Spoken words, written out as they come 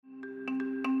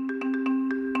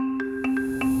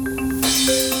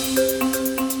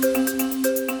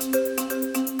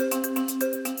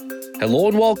Hello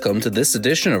and welcome to this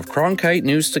edition of Cronkite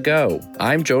News to Go.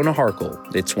 I'm Jonah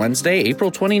Harkle. It's Wednesday,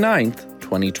 April 29th,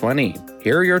 2020.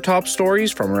 Here are your top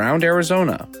stories from around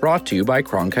Arizona, brought to you by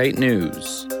Cronkite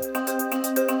News.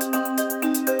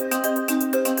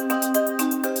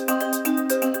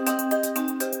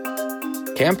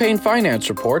 Campaign finance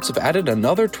reports have added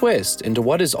another twist into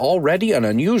what is already an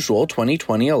unusual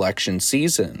 2020 election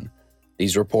season.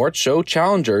 These reports show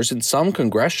challengers in some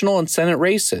congressional and Senate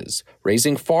races,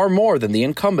 raising far more than the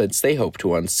incumbents they hope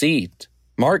to unseat.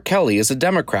 Mark Kelly is a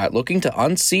Democrat looking to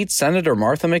unseat Senator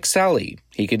Martha McSally.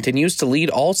 He continues to lead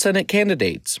all Senate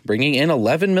candidates, bringing in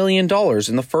 $11 million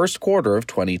in the first quarter of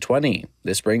 2020.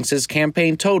 This brings his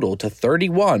campaign total to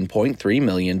 $31.3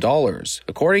 million,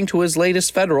 according to his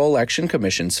latest Federal Election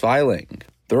Commission's filing.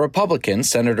 The Republican,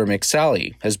 Senator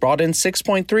McSally, has brought in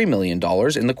 $6.3 million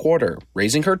in the quarter,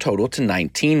 raising her total to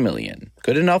 $19 million.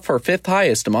 Good enough for fifth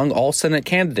highest among all Senate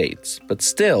candidates, but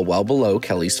still well below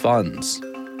Kelly's funds.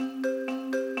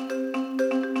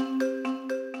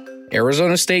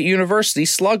 Arizona State University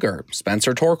slugger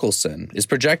Spencer Torkelson is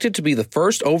projected to be the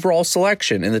first overall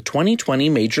selection in the 2020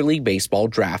 Major League Baseball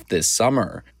draft this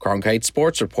summer. Cronkite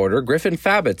sports reporter Griffin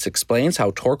Fabitz explains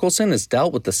how Torkelson has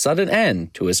dealt with the sudden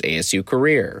end to his ASU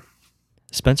career.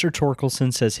 Spencer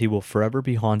Torkelson says he will forever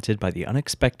be haunted by the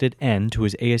unexpected end to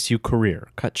his ASU career,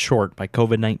 cut short by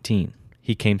COVID-19.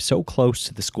 He came so close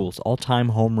to the school's all-time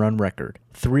home run record,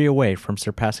 3 away from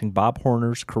surpassing Bob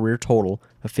Horner's career total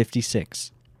of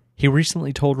 56. He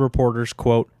recently told reporters,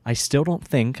 quote, "I still don't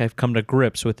think I've come to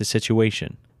grips with the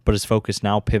situation," but his focus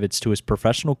now pivots to his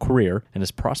professional career and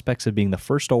his prospects of being the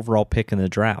first overall pick in the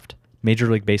draft.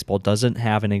 Major League Baseball doesn't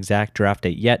have an exact draft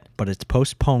date yet, but it's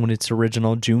postponed its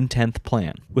original June 10th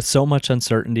plan. With so much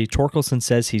uncertainty, Torkelson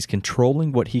says he's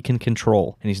controlling what he can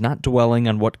control, and he's not dwelling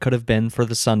on what could have been for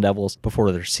the Sun Devils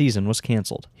before their season was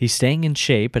canceled. He's staying in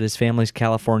shape at his family's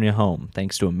California home,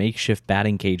 thanks to a makeshift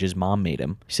batting cage his mom made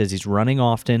him. He says he's running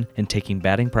often and taking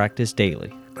batting practice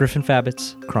daily. Griffin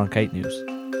Fabitz, Cronkite News.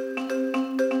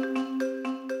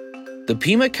 The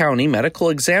Pima County Medical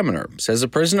Examiner says a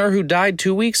prisoner who died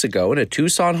 2 weeks ago in a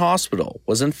Tucson hospital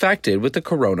was infected with the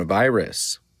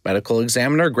coronavirus. Medical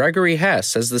Examiner Gregory Hess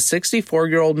says the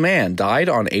 64-year-old man died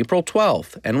on April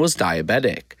 12th and was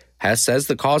diabetic. Hess says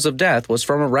the cause of death was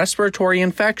from a respiratory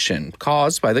infection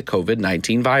caused by the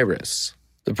COVID-19 virus.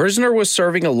 The prisoner was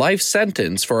serving a life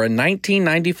sentence for a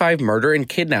 1995 murder and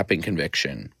kidnapping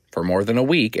conviction. For more than a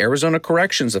week, Arizona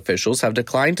corrections officials have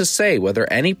declined to say whether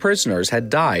any prisoners had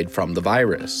died from the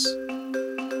virus.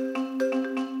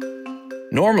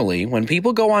 Normally, when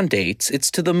people go on dates, it's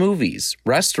to the movies,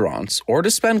 restaurants, or to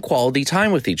spend quality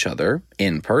time with each other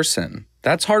in person.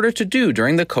 That's harder to do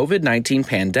during the COVID-19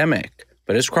 pandemic.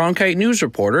 But as Cronkite News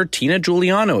reporter Tina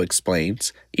Giuliano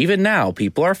explains, even now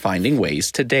people are finding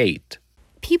ways to date.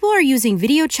 People are using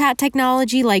video chat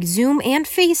technology like Zoom and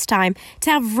FaceTime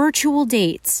to have virtual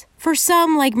dates. For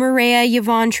some, like Maria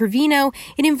Yvonne Trevino,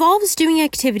 it involves doing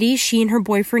activities she and her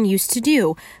boyfriend used to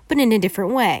do, but in a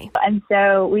different way. And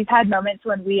so we've had moments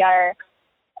when we are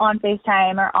on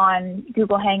FaceTime or on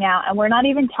Google Hangout, and we're not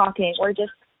even talking. We're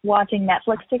just watching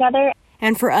Netflix together.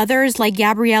 And for others, like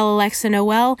Gabrielle Alexa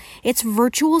Noel, it's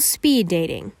virtual speed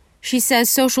dating. She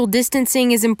says social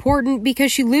distancing is important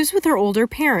because she lives with her older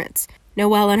parents.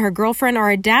 Noelle and her girlfriend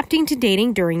are adapting to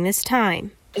dating during this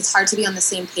time. It's hard to be on the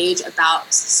same page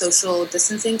about social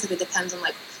distancing because it depends on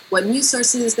what news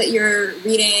sources that you're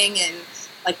reading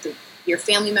and your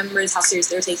family members, how serious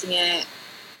they're taking it.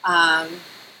 And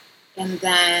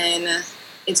then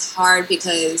it's hard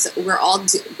because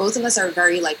both of us are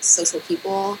very social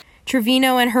people.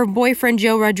 Trevino and her boyfriend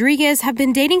Joe Rodriguez have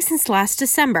been dating since last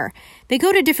December. They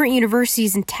go to different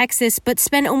universities in Texas but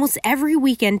spend almost every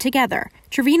weekend together.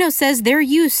 Trevino says they're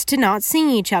used to not seeing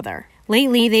each other.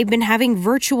 Lately, they've been having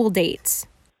virtual dates.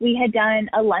 We had done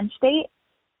a lunch date,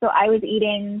 so I was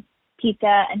eating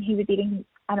pizza and he was eating,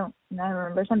 I don't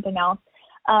remember, something else.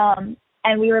 And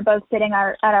we were both sitting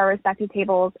at our respective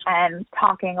tables and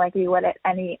talking like we would at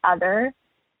any other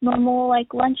normal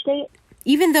lunch date.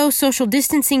 Even though social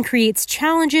distancing creates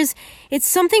challenges, it's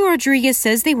something Rodriguez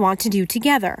says they want to do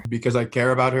together. Because I care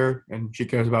about her and she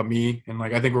cares about me, and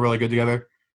I think we're really good together.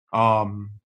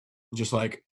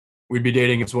 We'd be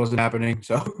dating if this wasn't happening,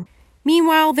 so.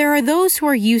 Meanwhile, there are those who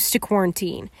are used to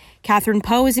quarantine. Catherine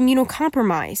Poe is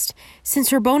immunocompromised. Since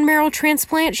her bone marrow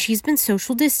transplant, she's been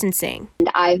social distancing.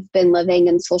 I've been living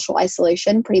in social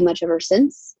isolation pretty much ever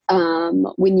since.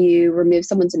 When you remove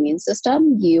someone's immune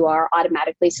system, you are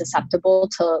automatically susceptible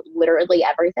to literally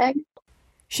everything.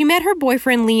 She met her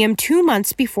boyfriend Liam 2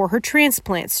 months before her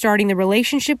transplant, starting the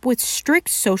relationship with strict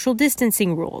social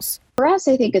distancing rules. For us,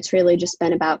 I think it's really just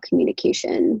been about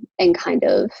communication and kind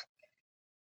of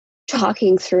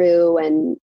talking through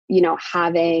and,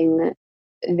 having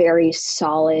very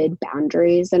solid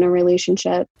boundaries in a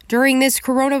relationship. During this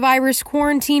coronavirus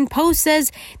quarantine, Post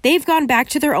says they've gone back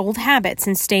to their old habits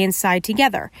and stay inside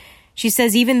together. She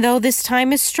says even though this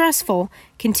time is stressful,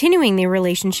 continuing the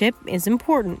relationship is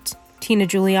important. Tina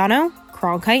Giuliano,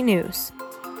 Cronkite News.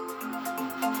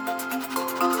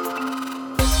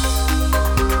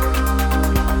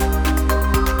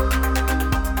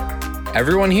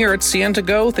 Everyone here at CN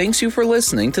Go thanks you for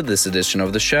listening to this edition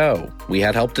of the show. We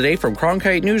had help today from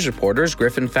Cronkite News reporters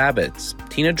Griffin Fabitz,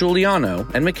 Tina Giuliano,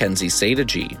 and Mackenzie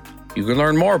Sadaji. You can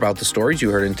learn more about the stories you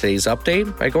heard in today's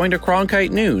update by going to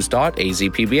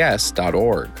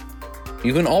cronkitenews.azpbs.org.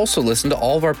 You can also listen to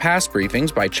all of our past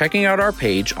briefings by checking out our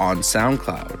page on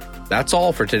SoundCloud. That's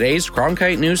all for today's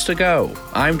Cronkite News to Go.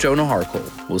 I'm Jonah Harkle.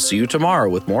 We'll see you tomorrow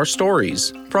with more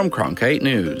stories from Cronkite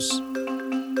News.